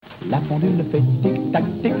La pendule fait tic-tac,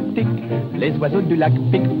 tic-tic. Les oiseaux du lac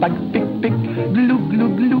pic-pac, pic-pic. Glou,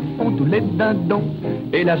 glou, glou font tous les dindons.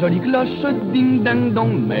 Et la jolie cloche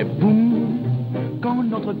ding-ding-dong. Mais boum, quand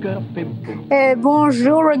notre cœur fait boum.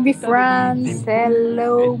 Bonjour rugby friends,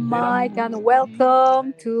 hello Mike and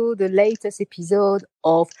welcome to the latest episode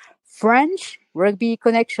of French Rugby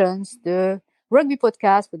Connections, the rugby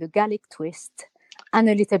podcast with a Gaelic twist and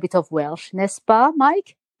a little bit of Welsh, n'est-ce pas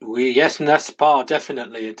Mike? Yes, n'est-ce pas,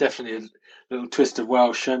 definitely a little twist of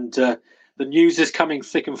Welsh, and the news is coming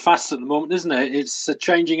thick and fast at the moment, isn't it? It's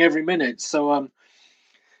changing every minute, so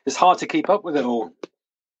it's hard to keep up with it all.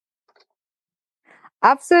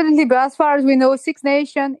 Absolutely, but as far as we know, Six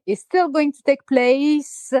Nations is still going to take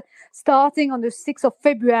place starting on the 6th of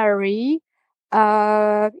February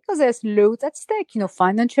because there's loads at stake.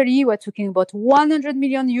 Financially, we're talking about 100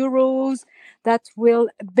 million euros that will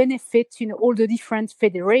benefit, all the different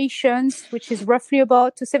federations, which is roughly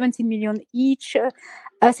about 70 million each,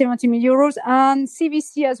 70 million euros, and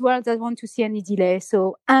CVC as well that want to see any delay.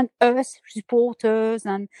 So, and us, supporters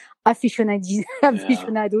and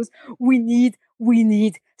aficionados, we need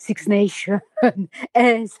Six Nations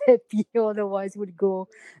ASAP, otherwise we'll go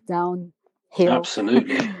downhill.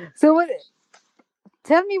 Absolutely. So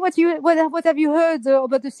tell me what have you heard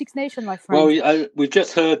about the Six Nations, my friend? Well, we've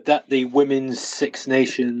just heard that the Women's Six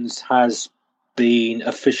Nations has been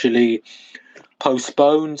officially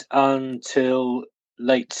postponed until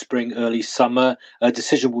late spring, early summer. A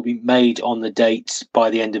decision will be made on the dates by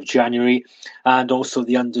the end of January, and also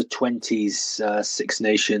the under-20s Six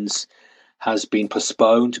Nations has been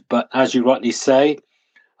postponed. But as you rightly say,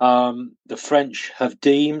 the French have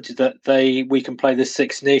deemed that we can play the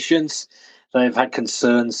Six Nations. They've had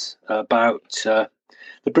concerns about the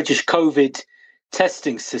British COVID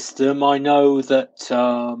testing system. I know that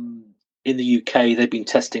in the UK they've been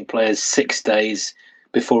testing players 6 days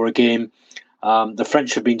before a game. The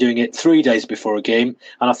French have been doing it 3 days before a game,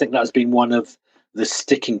 and I think that's been one of the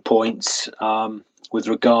sticking points with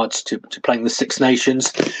regards to playing the Six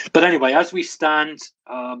Nations. But anyway, as we stand,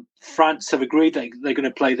 France have agreed that they're going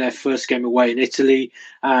to play their first game away in Italy,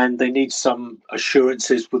 and they need some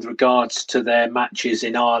assurances with regards to their matches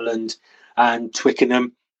in Ireland and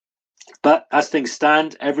Twickenham. But as things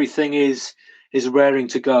stand, everything is raring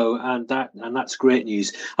to go, and that's great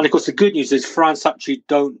news. And of course, the good news is France actually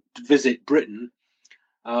don't visit Britain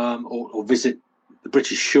or visit the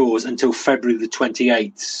British shores until February the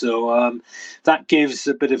 28th. So that gives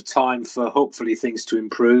a bit of time for hopefully things to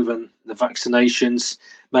improve and the vaccinations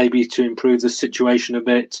maybe to improve the situation a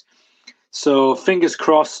bit. So fingers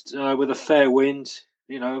crossed, with a fair wind,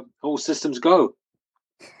 all systems go.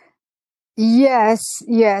 Yes.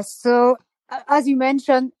 So as you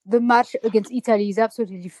mentioned, the match against Italy is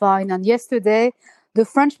absolutely fine. And yesterday, the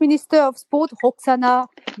French Minister of Sport, Roxana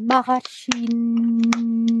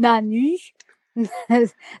Maracineanu,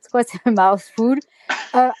 it's quite a mouthful.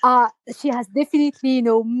 She has definitely,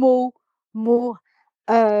 more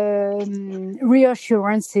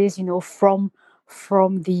reassurances,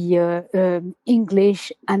 from the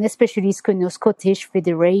English and especially Scottish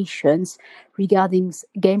federations regarding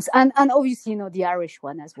games, and obviously the Irish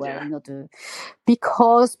one as well. Yeah.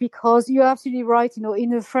 Because you're absolutely right.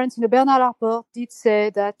 In France, Bernard Laporte did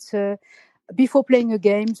say that before playing a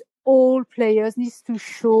game, all players need to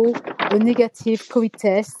show a negative COVID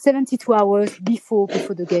test 72 hours before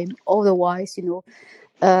the game. Otherwise,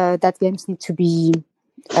 that games need to be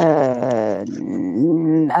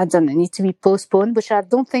need to be postponed, which I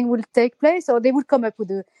don't think will take place, or they will come up with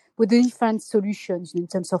the different solutions in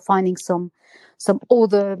terms of finding some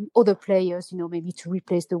other players, maybe to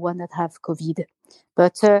replace the one that have COVID.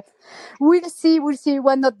 But we'll see.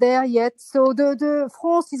 We're not there yet. So the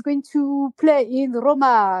France is going to play in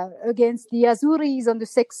Roma against the Azuris on the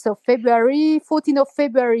 6th of February. 14th of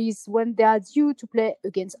February is when they are due to play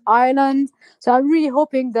against Ireland. So I'm really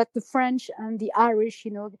hoping that the French and the Irish,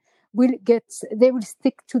 they will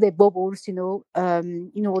stick to their bubbles, in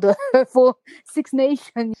order for Six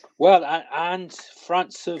Nations. Well, and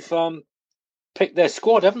France have picked their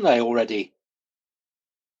squad, haven't they, already?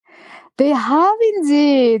 They have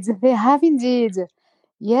indeed.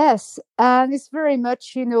 Yes. And it's very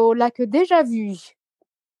much, like a déjà vu.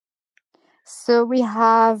 So we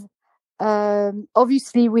have,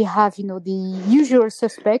 obviously we have, the usual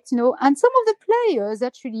suspects, and some of the players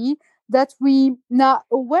actually that we not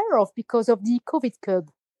aware of because of the COVID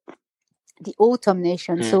Cup, the Autumn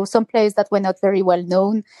Nation. So some players that were not very well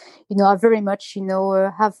known, are very much,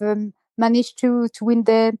 have managed to win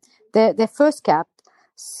their first cap.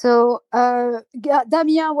 So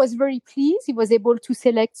Damien was very pleased. He was able to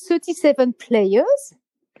select 37 players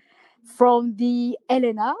from the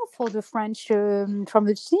LNR for the French from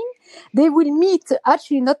the team. They will meet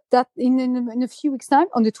actually not that in a few weeks' time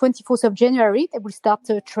on the 24th of January. They will start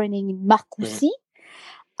training in Marcoussis.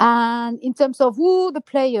 And in terms of who the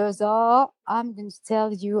players are, I'm going to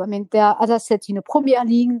tell you. I mean, they are, as I said, Premier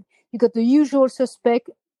League. You got the usual suspect,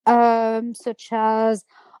 such as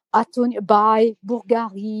Antonio Bay,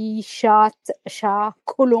 Bourgari, Char,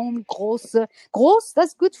 Colombe, Gross. Gross,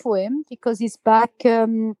 that's good for him because he's back.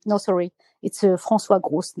 No, sorry, it's François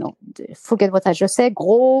Gross. No, forget what I just said.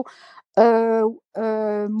 Gros, Mo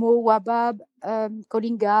Wabab,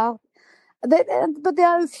 Collingard. But there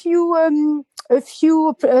are a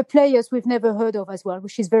few players we've never heard of as well,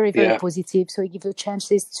 which is very, very positive. So it gives the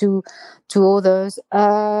chances to others.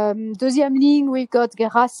 Deuxième ligne, we've got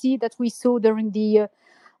Gerassi that we saw during the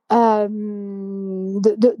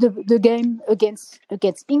game against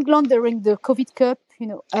England during the COVID Cup.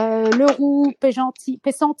 Leroux,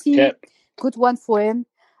 Pesanti, good one for him.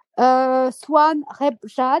 Swan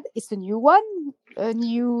Rebjad is a new one, a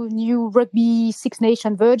new Rugby Six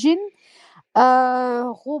Nations virgin.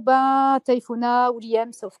 Robin, Taifuna,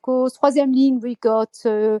 Williams, of course. Troisième ligne, we got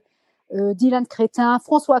Dylan Crétin,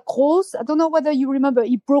 François Cross. I don't know whether you remember,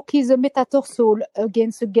 he broke his metatarsal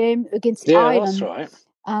against Ireland. That's right.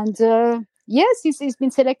 And yes, he's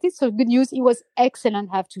been selected, so good news. He was excellent,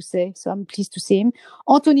 I have to say. So I'm pleased to see him.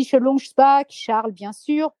 Anthony Chelonge's back, Charles, bien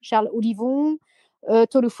sûr, Charles Olivon,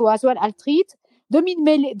 Tolufo as well, Altrit. Demi de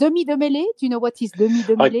mêlée. Do you know what is demi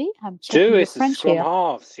de mêlée? I'm checking the French scrum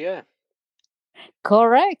halves, yeah.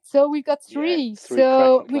 Correct. So we've got three.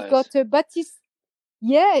 So we've got Baptiste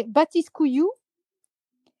Couillou,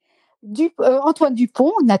 Antoine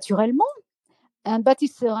Dupont, naturellement, and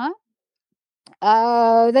Baptiste Serin.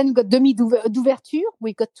 Then we've got demi d'ouverture.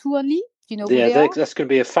 We've got two only. Do you know who they are? That's going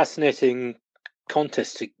to be a fascinating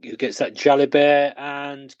contest. Who gets that? Jalibert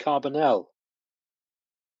and Carbonell.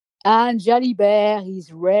 And Jalibert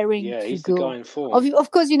is raring to go. Yeah, he's the guy in form.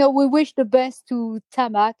 Of course, we wish the best to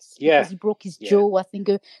Tamax because he broke his jaw, I think,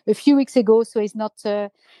 a few weeks ago. So he's not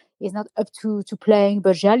up to playing.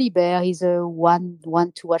 But Jalibert is a one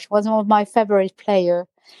to watch. One of my favorite players.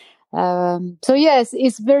 So yes,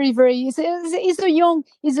 it's very, very. It's a young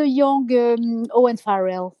Owen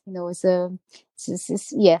Farrell. It's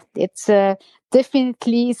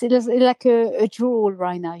definitely it's like a jewel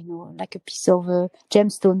right now. Like a piece of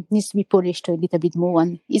gemstone needs to be polished a little bit more,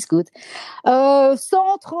 and it's good.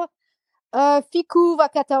 Centre, Ficou,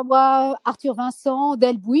 Vakatawa, Arthur Vincent,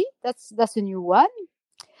 Delbouy. That's a new one.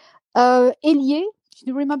 Ailier, do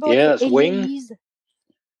you remember? Yeah, that's wing.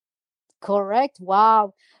 Correct.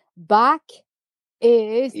 Wow. Back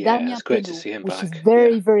is Damien it's great to see him back. Which is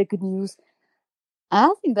very, very good news.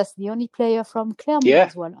 I think that's the only player from Clermont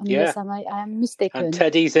as well, unless I am mistaken. And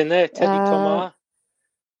Teddy's in there, Teddy Thomas.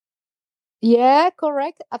 Yeah,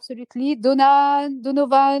 correct, absolutely. Donovan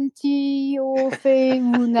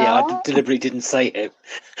Tiofeuna. I deliberately didn't say him.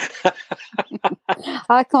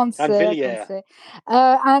 I can't say.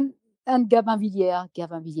 And Gabin Villiers,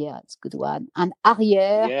 it's a good one. And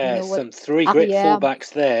arrière. Yeah, some three great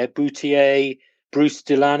fullbacks there. Boutier, Bruce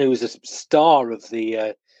Delan, who was a star of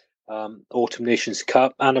the Autumn Nations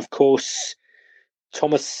Cup, and of course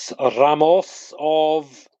Thomas Ramos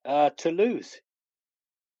of Toulouse.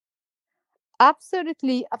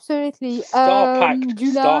 Absolutely.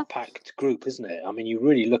 Star-packed group, isn't it? I mean, you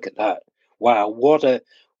really look at that. Wow, what a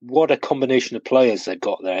combination of players they've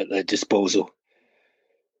got there at their disposal.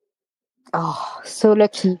 Oh, so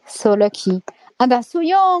lucky. And they're so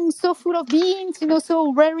young, so full of beans,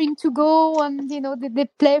 so raring to go. And, they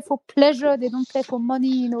play for pleasure. They don't play for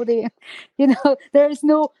money. There is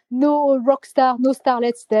no rock star, no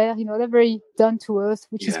starlets there. They're very down to earth,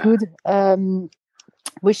 which is good,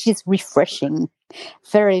 which is refreshing.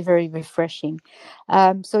 Very, very refreshing.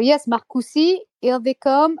 So, yes, Marcoussis, here they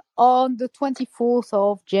come on the 24th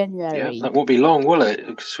of January. Yeah, that won't be long, will it?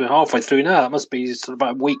 Because we're halfway through now. That must be sort of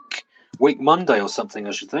about a week Monday or something,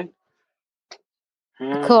 I should think.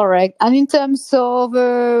 Correct. And in terms of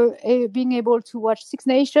being able to watch Six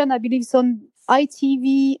Nations, I believe it's on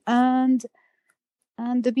ITV and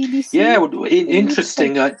the BBC. Yeah,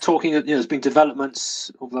 interesting. Talking, there's been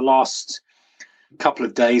developments over the last couple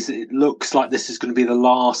of days. It looks like this is going to be the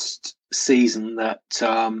last season that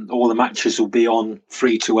all the matches will be on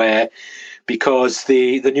free to air, because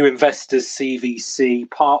the new investors, CVC,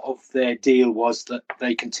 part of their deal was that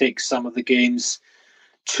they can take some of the games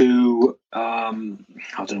to I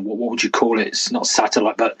don't know what would you call it? It's not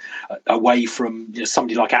satellite, but away from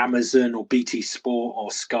somebody like Amazon or BT Sport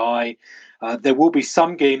or Sky. There will be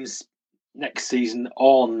some games next season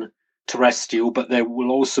on terrestrial, but there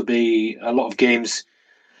will also be a lot of games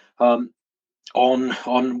on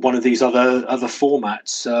one of these other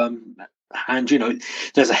formats. And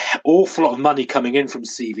there's an awful lot of money coming in from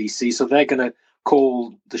CVC, so they're going to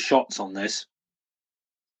call the shots on this.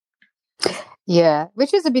 Yeah,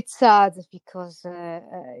 which is a bit sad because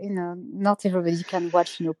not everybody can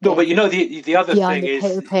watch. No, but the other thing is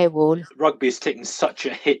paywall. Rugby is taking such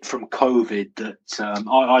a hit from COVID that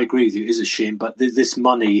I agree with you, it is a shame. But this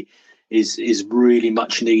money is really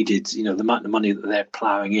much needed. The amount of money that they're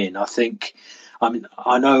ploughing in.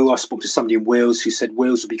 I know I spoke to somebody in Wales who said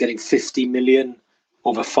Wales will be getting 50 million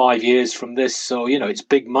over 5 years from this. So, it's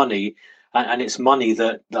big money. And it's money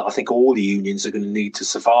that I think all the unions are going to need to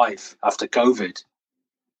survive after COVID.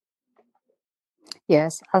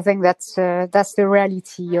 Yes, I think that's the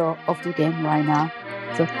reality of the game right now.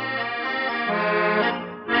 So.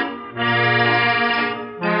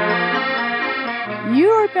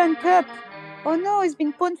 European Cup. Oh no, it's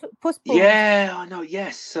been postponed. Yeah, I know.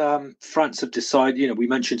 Yes, France have decided. We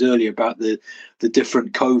mentioned earlier about the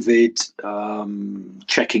different COVID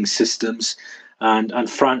checking systems. And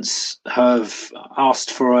France have asked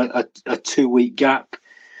for a 2-week gap.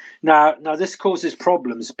 Now this causes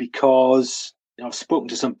problems because I've spoken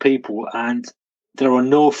to some people and there are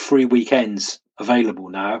no free weekends available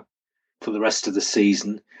now for the rest of the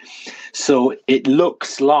season. So it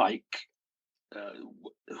looks like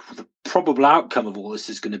the probable outcome of all this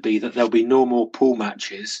is going to be that there'll be no more pool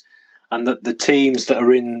matches and that the teams that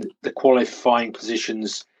are in the qualifying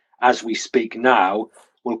positions as we speak now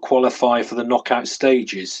will qualify for the knockout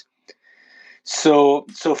stages. So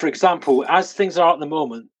for example, as things are at the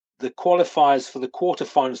moment, the qualifiers for the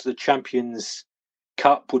quarterfinals of the Champions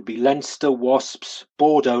Cup would be Leinster, Wasps,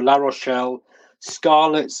 Bordeaux, La Rochelle,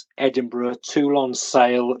 Scarlets, Edinburgh, Toulon,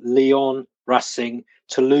 Sale, Lyon, Racing,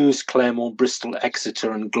 Toulouse, Clermont, Bristol,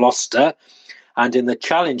 Exeter and Gloucester. And in the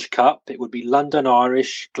Challenge Cup, it would be London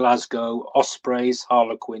Irish, Glasgow, Ospreys,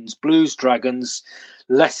 Harlequins, Blues, Dragons,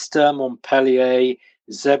 Leicester, Montpellier,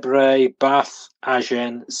 Zebre, Bath,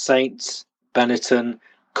 Agen, Saints, Benetton,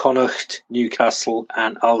 Connacht, Newcastle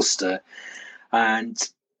and Ulster. And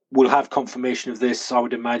we'll have confirmation of this, I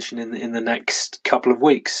would imagine, in the next couple of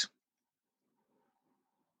weeks.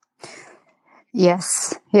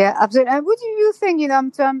 Yes, yeah, absolutely. And what do you think,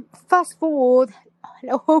 fast forward,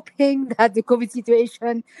 hoping that the COVID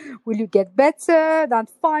situation will get better, that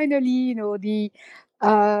finally, the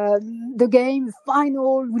game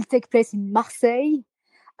final will take place in Marseille.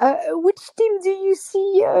 Which team do you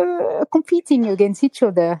see competing against each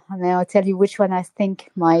other? And I'll tell you which one I think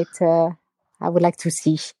I would like to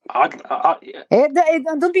see.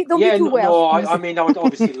 Don't be too well. No, I would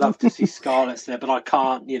obviously love to see Scarlets there, but I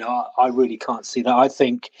can't. I really can't see that. I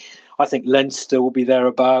think Leinster will be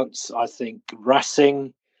thereabouts. I think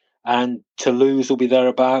Racing and Toulouse will be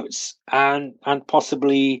thereabouts, and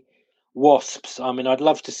possibly Wasps. I'd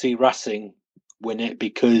love to see Racing win it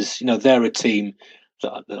because they're a team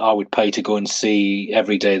that I would pay to go and see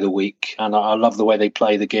every day of the week, and I love the way they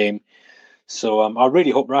play the game. So I really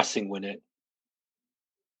hope Racing win it.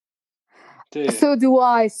 So do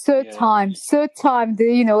I. Third time.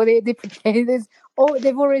 They play this. Oh,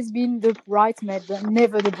 they've always been the bridesmaid, but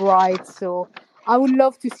never the bride. So I would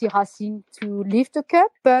love to see Racing to lift the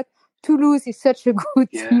cup, but Toulouse is such a good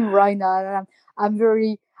team right now. I'm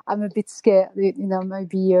a bit scared,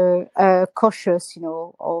 maybe cautious,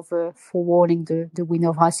 of forewarning the win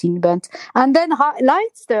of Racing. And then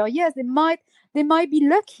Leinster, yes, they might be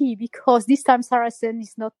lucky because this time Saracen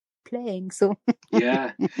is not playing. So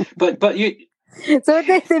yeah, but you. So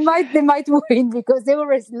they might win because they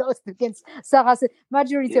always lost against Saracen.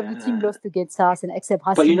 Majority of the team lost against Saracen, except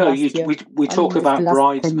Racing. But we talk about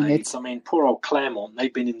bridesmaids. Poor old Clermont.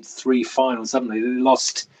 They've been in 3 finals, haven't they?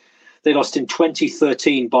 They lost in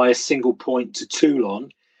 2013 by a single point to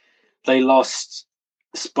Toulon. They lost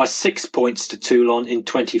by 6 points to Toulon in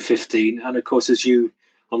 2015. And of course, as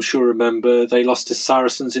I'm sure remember, they lost to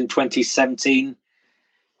Saracens in 2017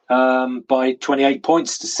 by 28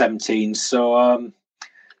 points to 17. So,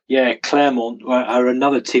 Clermont are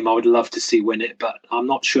another team I would love to see win it, but I'm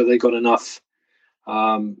not sure they got enough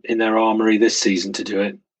in their armoury this season to do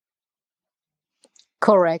it.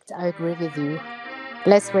 Correct. I agree with you.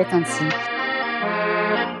 Let's wait and see.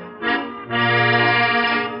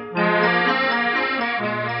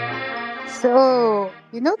 So,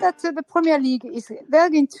 that the Premier League they're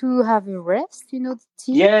going to have a rest, the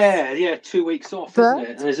teams. Yeah, 2 weeks off, isn't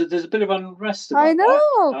it? And there's a bit of unrest about I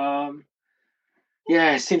know.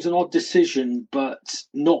 It seems an odd decision, but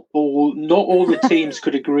not all the teams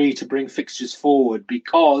could agree to bring fixtures forward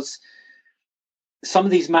because some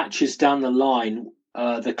of these matches down the line,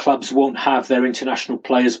 the clubs won't have their international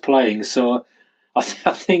players playing. So I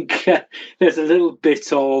think there's a little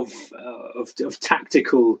bit of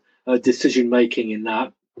tactical decision making in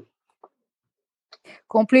that.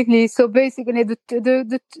 Completely. So basically, the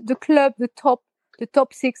club, the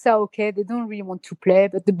top six are okay. They don't really want to play,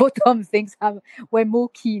 but the bottom things were more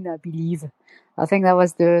keen, I believe. I think that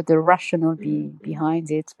was the rationale behind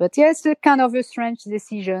it. But yeah, it's a kind of a strange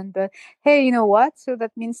decision. But hey, you know what? So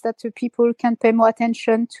that means that people can pay more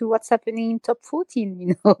attention to what's happening in top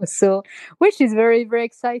 14, So, which is very, very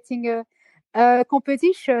exciting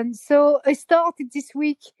competition. So I started this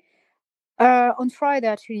week on Friday,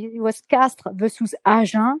 actually. It was Castres versus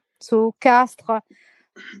Agen. So Castres,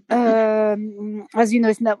 as you know,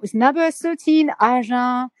 is number 13.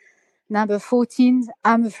 Agen, number 14.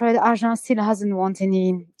 I'm afraid Agen still hasn't won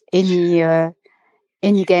any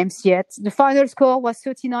games yet. The final score was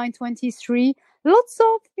 39-23. Lots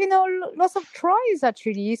of tries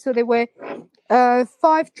actually. So there were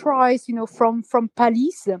 5 tries, from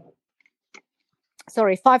Palis.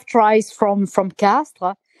 Sorry, 5 tries from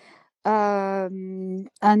Castres. And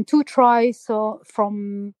 2 tries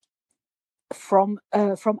from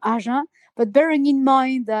Agen. But bearing in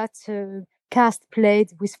mind that Castres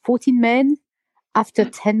played with 14 men after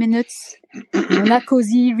 10 minutes,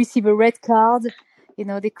 Nakosi received a red card.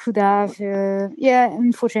 They could have,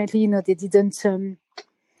 unfortunately, they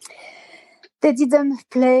didn't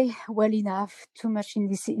play well enough. Too much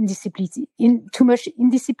indiscipline.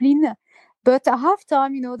 But at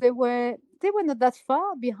halftime, they were not that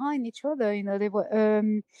far behind each other. They were.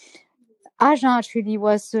 Agen actually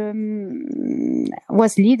was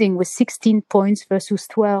leading with 16 points versus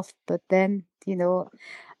 12, but then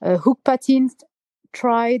Houk Patin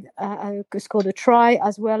scored a try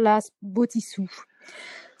as well as Botisou.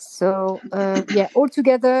 So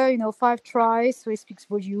altogether 5 tries, so it speaks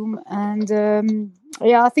volume. And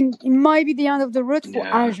I think it might be the end of the road for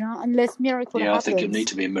Agen unless miracle happens. I think it need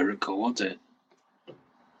to be a miracle, won't it?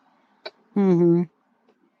 Mm-hmm.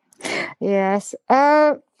 Yes.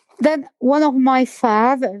 Then one of my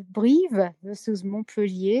fav, Brive versus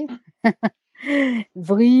Montpellier.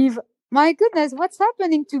 Brive, my goodness, what's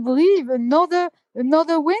happening to Brive? Another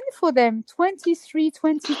win for them,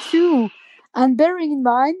 23-22. And bearing in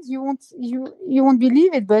mind, you won't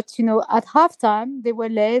believe it, but at halftime they were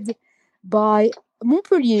led by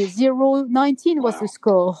Montpellier. 0-19 was the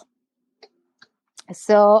score.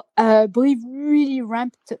 So Brive really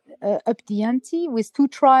ramped up the ante with 2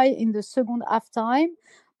 tries in the second halftime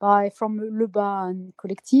from Lebas and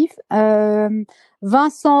Collectif.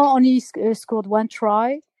 Vincent only scored 1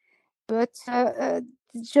 try, but I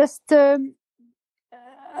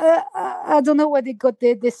don't know where they got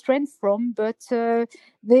their strength from, but I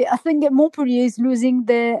think Montpellier is losing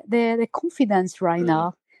their confidence right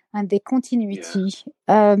now and their continuity.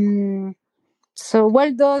 Yeah. So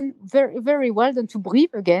well done, very, very well done to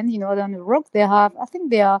Brive again. On the rock they have, I think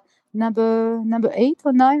they are number 8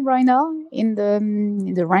 or 9 right now in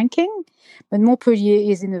the ranking, but Montpellier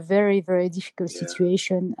is in a very, very difficult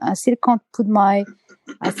situation. I still can't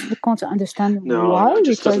understand why,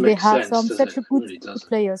 because they have such good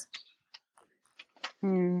players.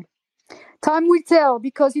 Time will tell,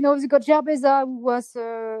 because they got Gerbeza, who was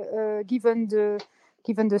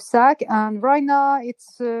given the sack, and right now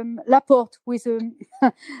it's Laporte with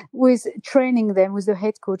training them with the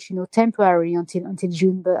head coach, temporary until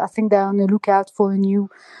June. But I think they're on the lookout for a new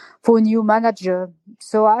manager.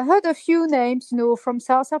 So I heard a few names, from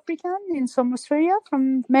South African, in some Australia,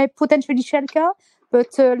 from maybe potentially Schalke.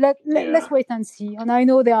 But let's wait and see. And I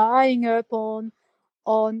know they are eyeing up on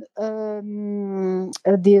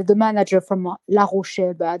the manager from La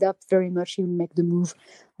Rochelle, but I doubt very much he will make the move.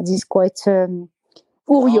 This is quite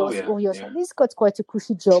Urios. He's got quite a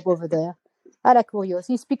cushy job over there. I like Urios.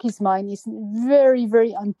 He speaks his mind. He's very,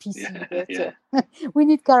 very un-PC. But we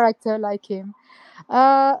need character like him.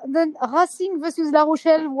 Then Racing versus La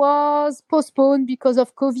Rochelle was postponed because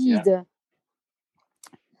of COVID. Yeah.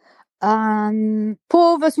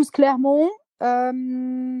 Pau versus Clermont.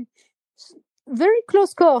 Very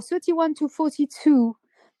close score, 31-42.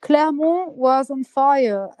 Clermont was on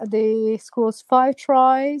fire. They scored 5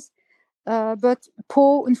 tries. But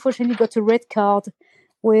Pau unfortunately got a red card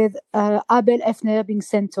with Abel Effner being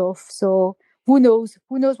sent off. So who knows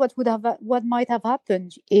what might have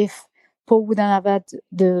happened if Pau wouldn't have had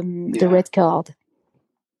the red card.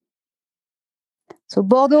 So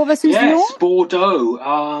Bordeaux versus Lyon? Bordeaux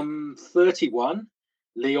 31,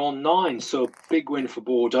 Lyon 9. So big win for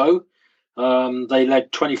Bordeaux. They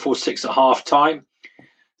led 24-6 at half time.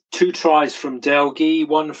 2 tries from Delgy,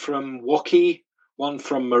 1 from Woki, 1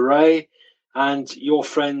 from Murray, and your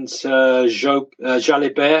friends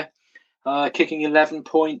Jalibert kicking 11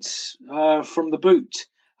 points from the boot.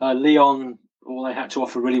 Lyon, all they had to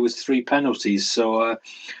offer really was 3 penalties, so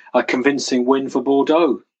a convincing win for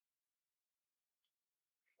Bordeaux.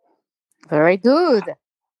 Very good.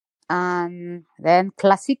 And then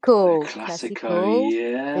Classico.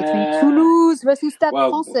 Yeah. Between Toulouse versus Stade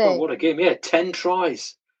Francais. What a game, yeah. 10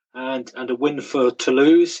 tries and a win for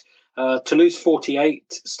Toulouse. Toulouse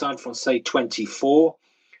 48, Stade Francais 24.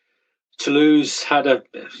 Toulouse had a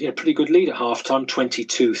pretty good lead at halftime,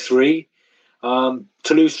 22-3.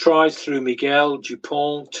 Toulouse tries through Miguel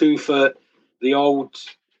Dupont, 2 for the old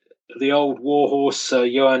warhorse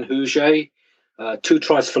Johan Huget, 2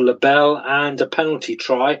 tries for Lebel and a penalty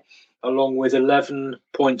try, along with 11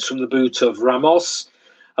 points from the boot of Ramos.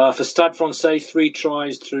 For Stade Francais, 3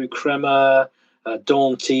 tries through Kremer,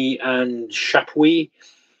 Danty and Chapuis,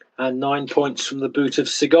 and 9 points from the boot of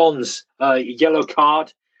Sigons. Yellow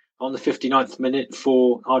card on the 59th minute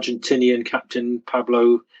for Argentinian captain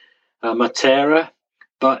Pablo Matera.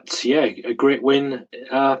 But, yeah, a great win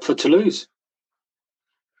for Toulouse.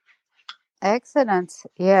 Excellent.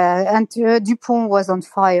 Yeah, and Dupont was on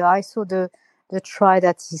fire. I saw the try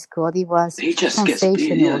that he scored. He just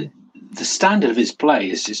sensational. The standard of his play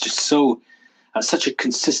is just so at such a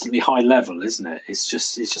consistently high level, isn't it? It's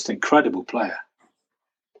just an incredible player.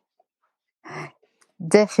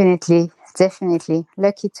 Definitely.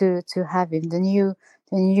 Lucky to have him. The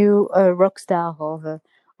new rock star of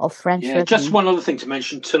French rugby. Just one other thing to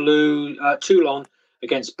mention: Toulon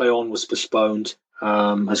against Bayonne was postponed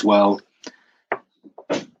as well.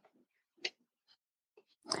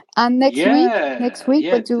 And next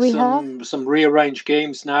week, what do we have? Some rearranged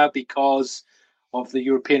games now because of the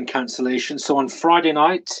European cancellation. So on Friday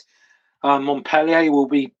night, Montpellier will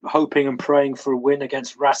be hoping and praying for a win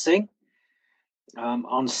against Racing.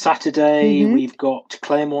 On Saturday, we've got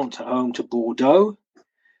Clermont at home to Bordeaux,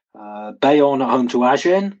 Bayonne at home to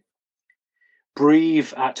Agen,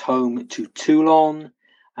 Brive at home to Toulon,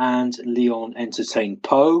 and Lyon entertain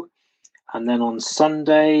Pau. And then on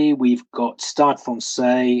Sunday, we've got Stade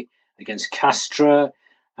Francais against Castres.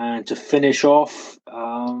 And to finish off,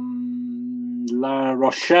 La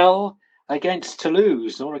Rochelle against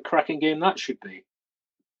Toulouse. What a cracking game that should be.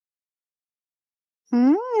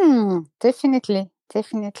 Definitely.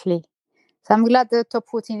 So I'm glad the top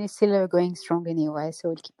 14 is still going strong anyway.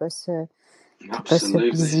 So it'll keep us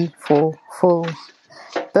busy for.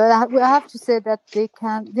 But I have to say that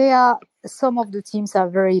some of the teams are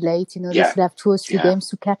very late, they still have 2 or 3 games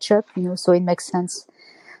to catch up, so it makes sense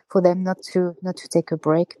for them not to take a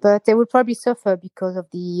break. But they will probably suffer because of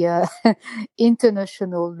the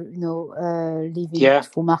international, leaving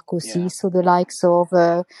for Marcoussis. So the likes of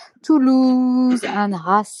Toulouse and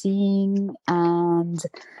Racing and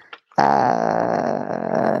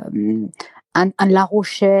La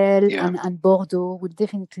Rochelle and Bordeaux will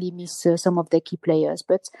definitely miss some of their key players.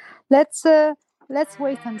 But let's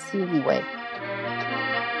wait and see anyway.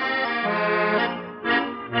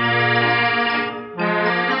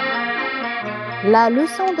 La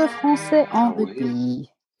leçon de français en rugby.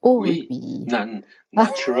 Au rugby.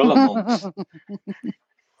 Naturellement.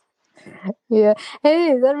 Yeah.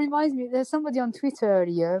 Hey, that reminds me. There's somebody on Twitter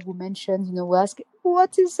earlier who mentioned, who asked,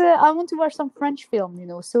 "What is? I want to watch some French film.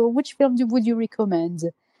 So which film would you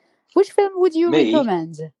recommend? Which film would you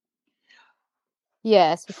recommend?"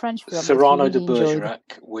 Yes, a French film. Cyrano de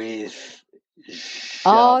Bergerac with.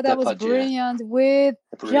 That was brilliant with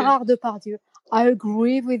Gérard Depardieu. I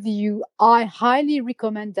agree with you. I highly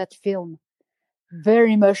recommend that film.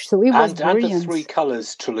 Very much so. It was brilliant. And the Three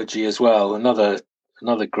Colours trilogy as well. Another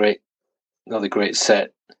great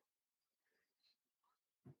set.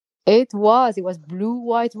 It was blue,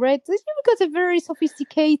 white, red. You got a very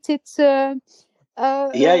sophisticated. It's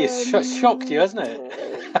shocked you, hasn't it?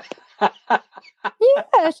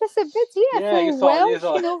 Yeah, just a bit. Yeah,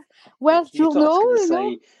 for Welsh journal,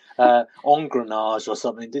 Engrenage or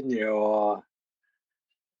something, didn't you? Or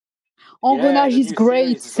Engrenage is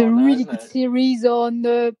great. It's a really good series on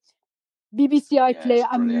BBC iPlayer.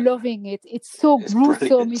 I'm loving it. It's so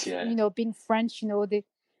gruesome. Being French,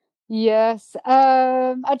 Yes.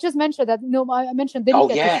 I just mentioned that. I mentioned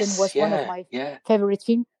Delicatessen was one of my favorite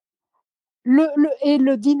films. Le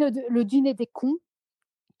Dîner des Cons,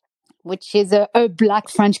 which is a black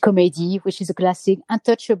French comedy, which is a classic.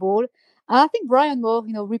 Untouchable. And I think Brian Moore,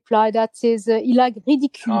 replied that is he like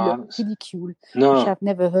Ridicule, which I've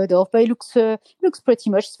never heard of, but it looks pretty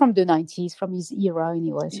much from the 90s, from his era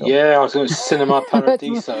anyway. So. Yeah, I was going to Cinema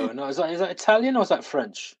Paradiso. No, is that Italian or is that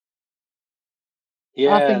French?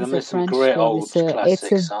 Yeah, I think it's a French some great old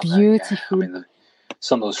classics. It's a beautiful.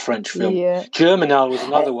 some of those French films. Yeah. Germinal was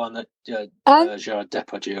another one that And Gerard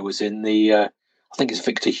Depardieu was in the. I think it's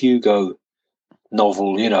Victor Hugo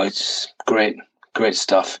novel. It's great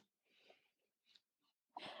stuff.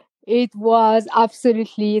 it was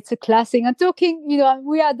absolutely, it's a classic. And talking,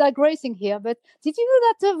 we are digressing here, but did you know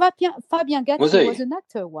that Fabien Gatti was an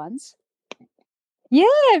actor once? Yeah,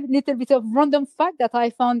 a little bit of random fact that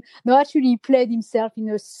I found. No, actually, he played himself in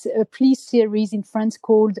a police series in France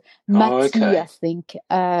called Mati, I think,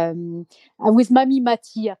 with Mamie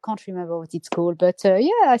Mati. I can't remember what it's called, but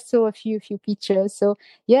I saw a few pictures. So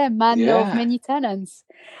man of many talents.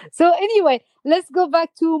 So anyway, let's go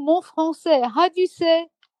back to Mon Français. How do you say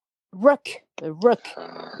rock? Rock.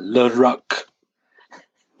 Le rock.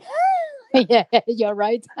 Yeah, you're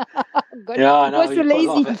right. Yeah, I know. Was so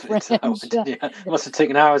lazy in French. Must have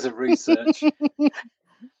taken hours of research.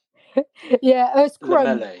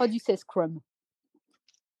 Scrum. How do you say scrum?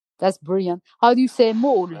 That's brilliant. How do you say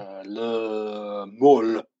mole? Le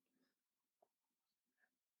mole.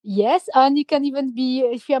 Yes, and you can even be,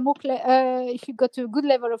 if you are more, if you got a good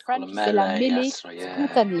level of French, you say la mêlée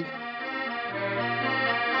spontanée.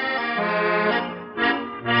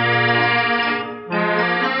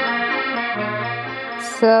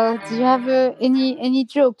 So, do you have any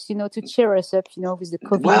jokes, to cheer us up, with the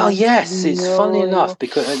COVID? Well, yes, it's funny enough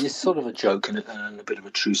because it's sort of a joke and a bit of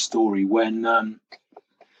a true story. When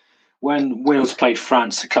Wales played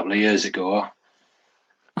France a couple of years ago,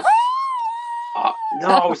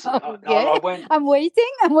 I went. I'm waiting.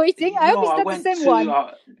 I hope it's not the same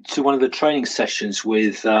one. To one of the training sessions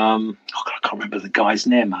with I can't remember the guy's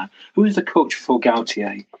name, man. Who was the coach for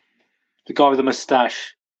Gautier? The guy with the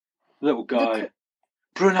moustache, little guy.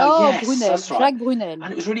 Brunel, yes, Brunel, that's right. Jacques Brunel.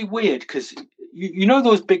 And it was really weird because you know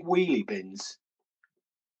those big wheelie bins?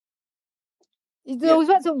 Those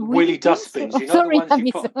wheelie dustbins. You know the ones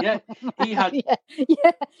you put. Yeah, he had.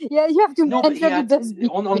 Yeah. You have to mention the dustbin.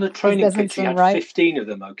 On the training pitch, he had 15 of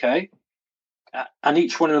them. Okay, and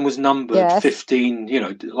each one of them was numbered 15.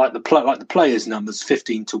 Like the players' numbers,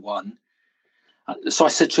 15 to 1. So I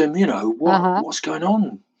said to him, what's going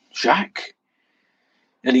on, Jacques?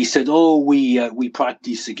 And he said, we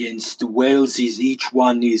practice against the Waleses. Each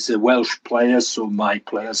one is a Welsh player, so my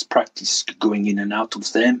players practice going in and out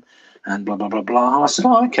of them, and blah, blah, blah, blah. And I said,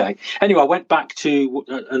 okay. Anyway, I went back to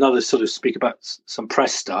another sort of speak about some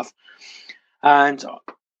press stuff, and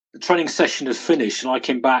the training session had finished, and I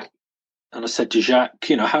came back, and I said to Jacques,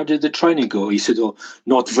 how did the training go? He said,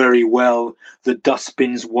 not very well. The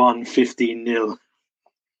Dustbins won 15-0.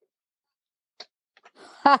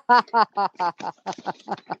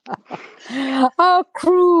 How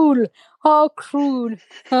cruel!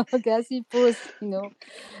 Okay, I suppose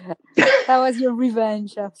that was your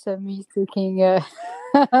revenge after me taking.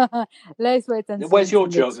 Let's wait and see. Where's your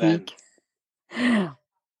joke then?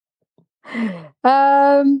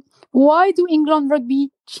 Why do England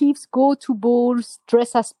rugby chiefs go to balls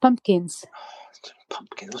dressed as pumpkins?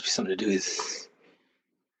 Pumpkins must be something to do with.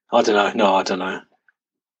 I don't know. No, I don't know.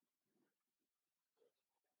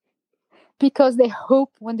 Because they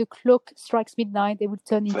hope when the clock strikes midnight, they will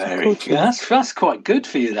turn into coaches. That's quite good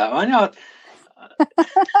for you, that. I know.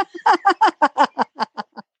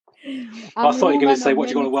 I thought you were going to say, what,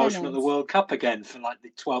 you got a Welshman at the World Cup again for like the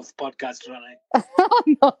 12th podcast running?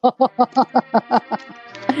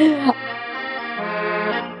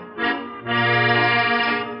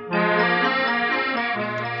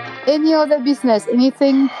 Any other business?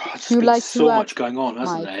 Anything you like to add? So much going on,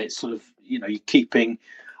 hasn't there? It's sort of, you're keeping...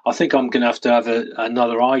 I think I'm going to have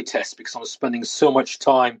another eye test because I'm spending so much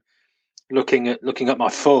time looking at my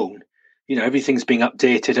phone. Everything's being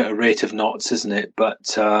updated at a rate of knots, isn't it?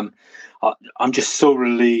 But I'm just so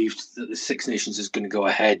relieved that the Six Nations is going to go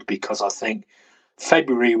ahead because I think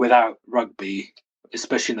February without rugby,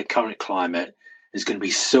 especially in the current climate, is going to be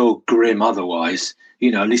so grim otherwise.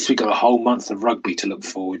 At least we've got a whole month of rugby to look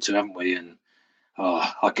forward to, haven't we? And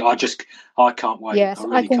I can't wait. Yes, I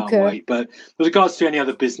really can't wait. But with regards to any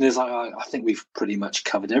other business, I think we've pretty much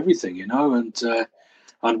covered everything, and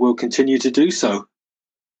we'll continue to do so.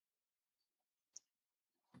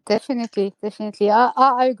 Definitely.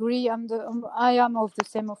 I agree. I am of the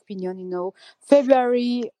same opinion.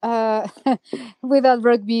 February without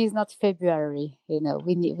rugby is not February. We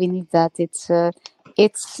need that.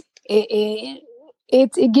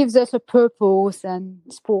 It gives us a purpose, and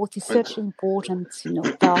sport is such an important,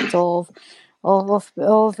 part of our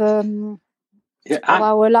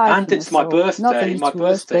life. And it's my birthday. My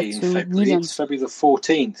birthday in February. It's February the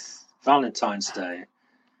 14th, Valentine's Day.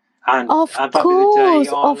 And that'll be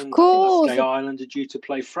the day Ireland are due to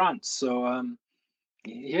play France. So,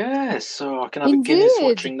 so I can have a Guinness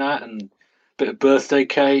watching that and bit of birthday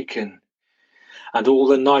cake and all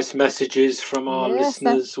the nice messages from our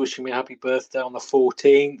listeners wishing me a happy birthday on the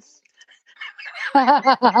 14th.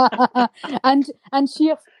 and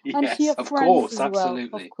cheer of friends course, as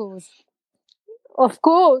absolutely. Well, of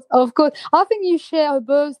course. I think you share a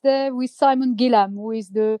birthday with Simon Gillam, who is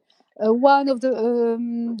the one of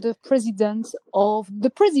the president of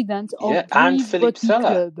and Philippe Rugby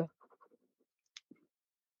Sella. Club.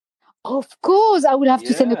 Of course, I will have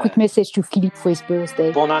to send a quick message to Philippe for his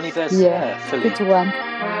birthday. Bon anniversaire, Philippe. Good one.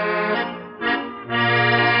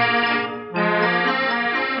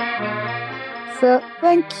 So,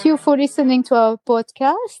 thank you for listening to our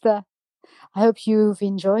podcast. I hope you've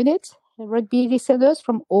enjoyed it. Rugby listeners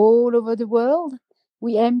from all over the world.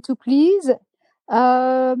 We aim to please.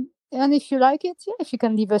 And if you like it, if you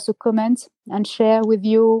can leave us a comment and share with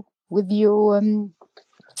your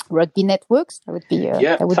rugby networks, that would be be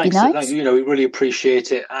nice. We really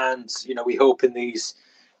appreciate it, and we hope in these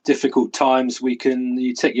difficult times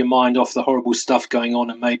you take your mind off the horrible stuff going on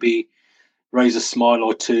and maybe raise a smile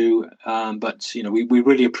or two. But we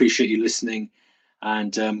really appreciate you listening,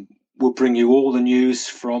 and we'll bring you all the news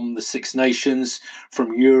from the Six Nations,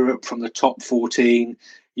 from Europe, from the top 14.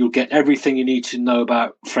 You'll get everything you need to know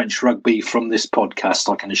about French rugby from this podcast,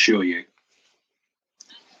 I can assure you.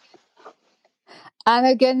 And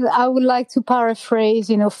again, I would like to paraphrase,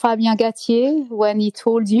 Fabien Gattier when he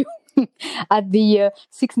told you at the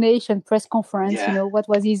Six Nations press conference, what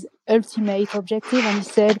was his ultimate objective, and he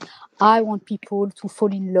said, "I want people to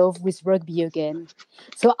fall in love with rugby again."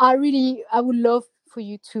 So I would love for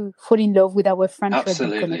you to fall in love with our French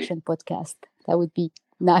Rugby Connection podcast. That would be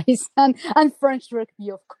nice, and French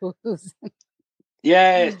rugby, of course.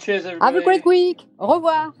 Yeah, cheers everybody. Have a great week. Au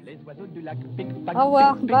revoir. Au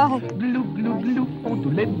revoir, bye. Glou, glou, glou, font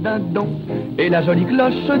tous les dindons. Et la jolie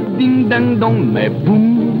cloche ding ding dong. Mais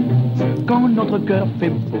boum, quand notre cœur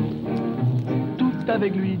fait boum, tout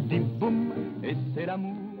avec lui dit boum, et c'est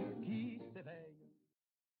l'amour.